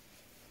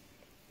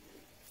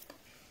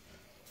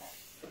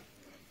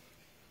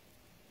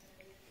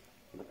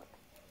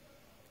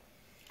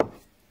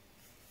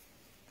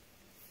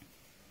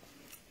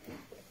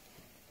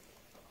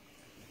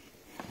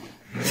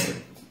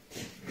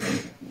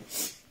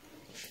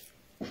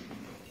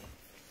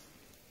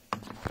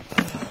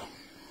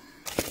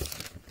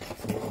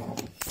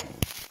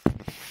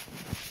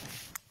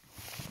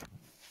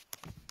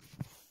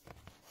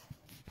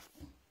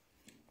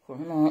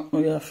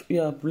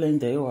 You are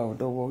blended. You are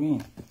the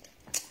worrying.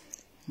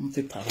 Not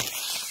the power.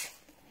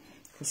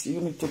 Because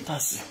you need to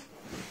pass.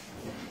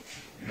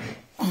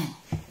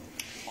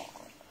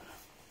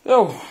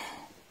 Yo,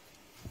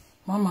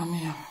 Mama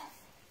mia.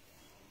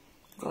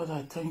 God,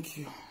 I thank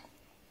you.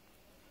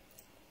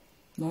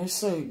 No, it's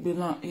so be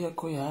not here.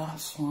 Go ya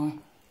so.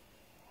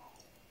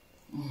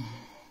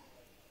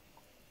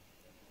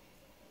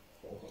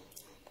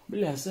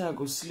 Billy, I say I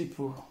go sleep.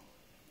 Oh,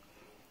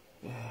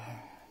 yeah.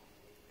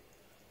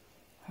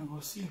 I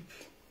go sleep.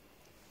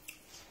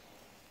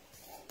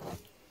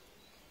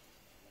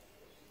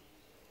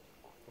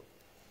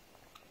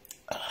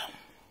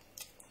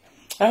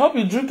 I hope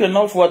you drink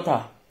enough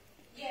water.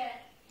 Yeah.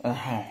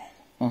 I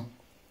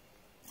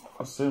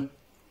see.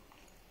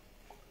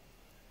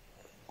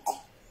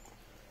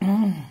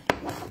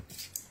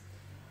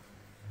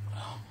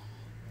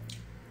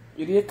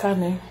 You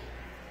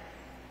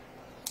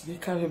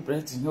carry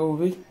bread in your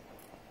way.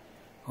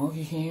 Oh,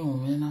 he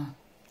woman.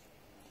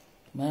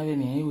 Maybe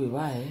me we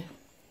buy.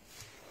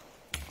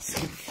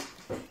 Sleep.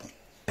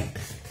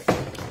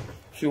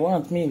 If you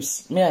want me,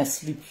 may I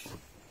sleep?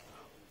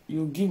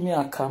 You give me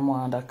a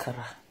akara and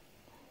akara.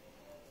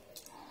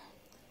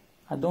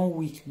 I don't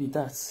weak with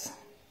that.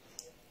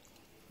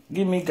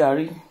 Give me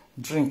gari,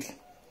 drink.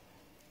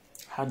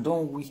 I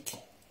don't weak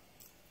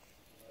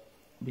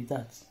with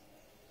that.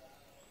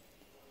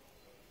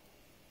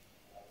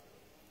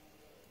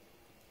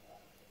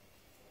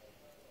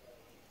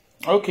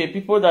 Okay,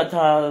 people that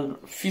are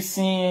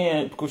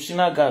fixing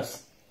Kushina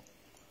gas.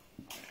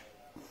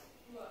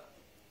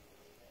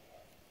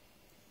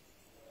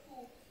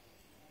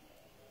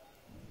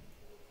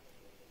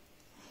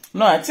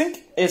 No, I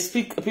think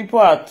people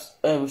are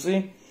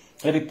saying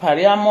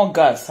repair more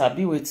gas. I'll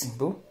be waiting,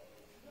 bro.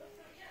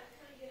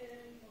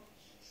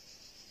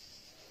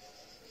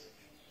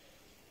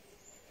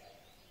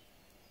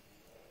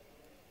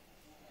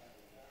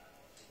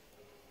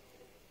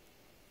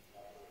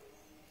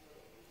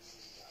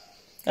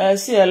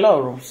 Sì, è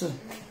loro, sì.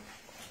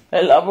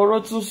 È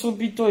lavoro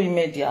subito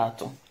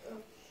immediato.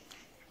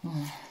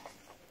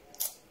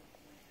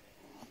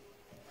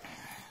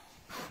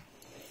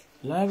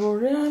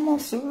 Lavoriamo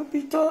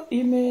subito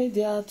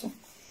immediato.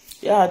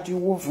 Yeah, the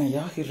woven,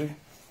 yeah, here.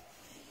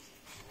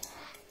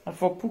 I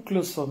for put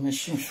clothes for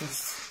machine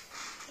first.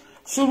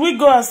 Should we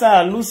go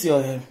outside and lose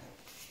your hair?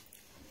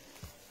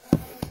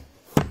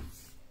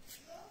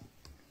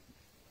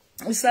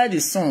 Inside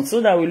the sun,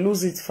 so that we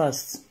lose it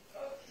fast.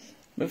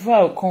 Before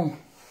I come.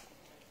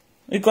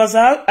 Because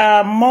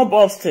our mob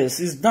upstairs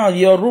is down.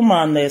 Your room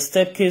and the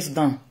staircase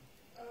down.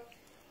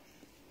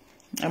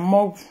 A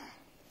mob.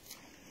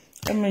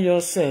 Let me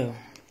just say.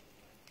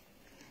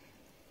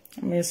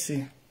 Let me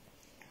see.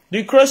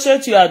 The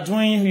crochet you are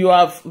doing, you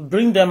have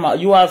bring them out.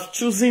 You have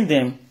choosing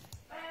them.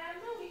 I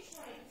know which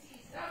one it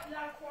is. That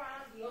black one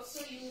we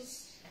also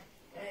used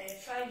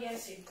 5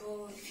 years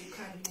ago. If you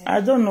can remember.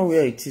 I don't know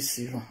where it is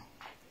even.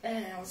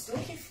 I was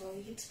looking for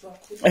it,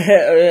 but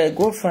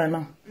go find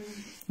out.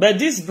 But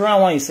this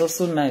brown one is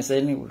also nice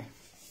anyway.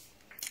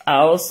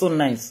 Are also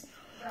nice.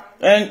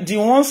 And the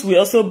ones we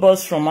also bought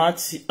from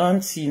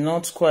Auntie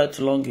not quite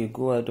long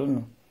ago. I don't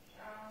know.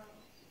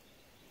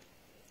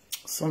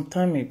 Some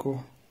time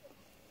ago.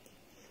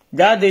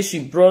 That day she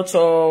brought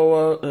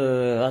all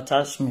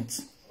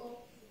attachments.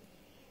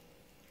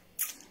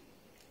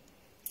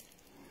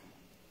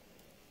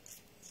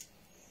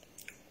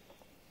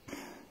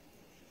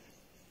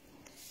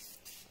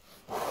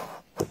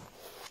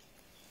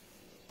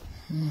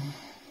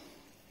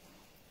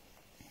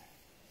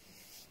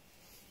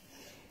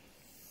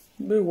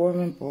 Be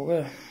warming for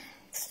where?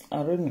 I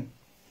don't know.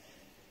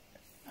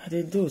 I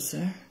did those,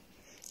 eh?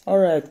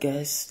 Alright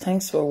guys,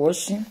 thanks for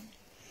watching.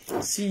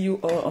 See you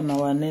all on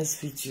our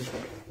next video.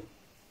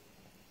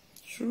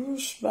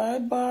 Shush, bye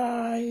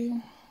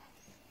bye.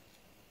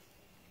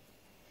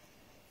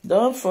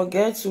 Don't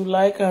forget to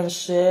like and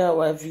share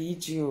our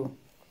video.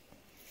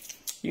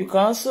 You can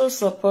also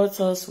support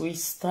us with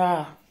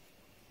star.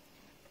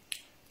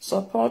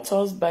 Support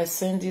us by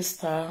sending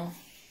star.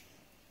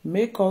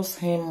 Make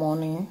us earn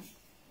money.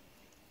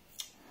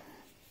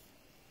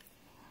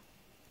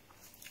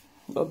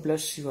 God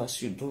bless you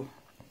as you do.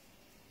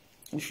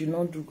 If you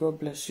don't do, God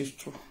bless you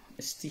too.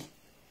 Still.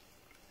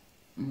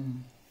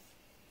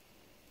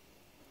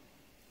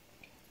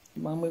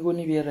 Mama go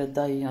ni be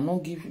die. I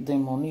don't give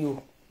them money.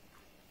 Oh.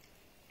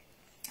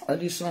 All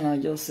this one I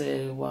just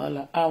say,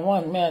 well, I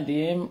want me and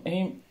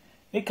him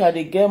make I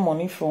dey get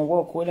money from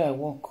work when I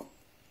work.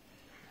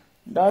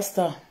 That's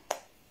the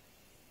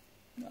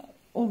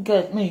who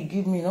get me,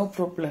 give me no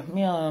problem.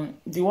 Me and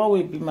the one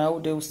will be my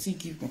own, they will still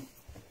give me.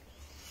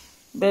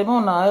 But no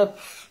na help.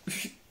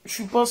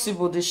 If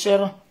possible, the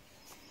share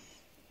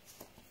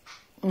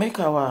make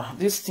our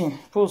this thing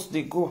post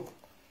they go.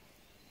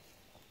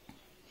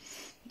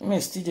 Me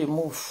still they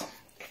move.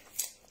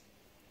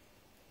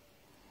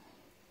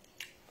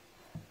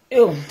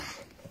 Ew.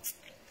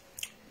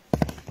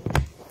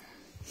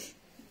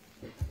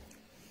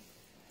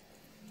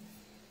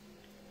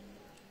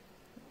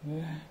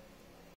 Yeah.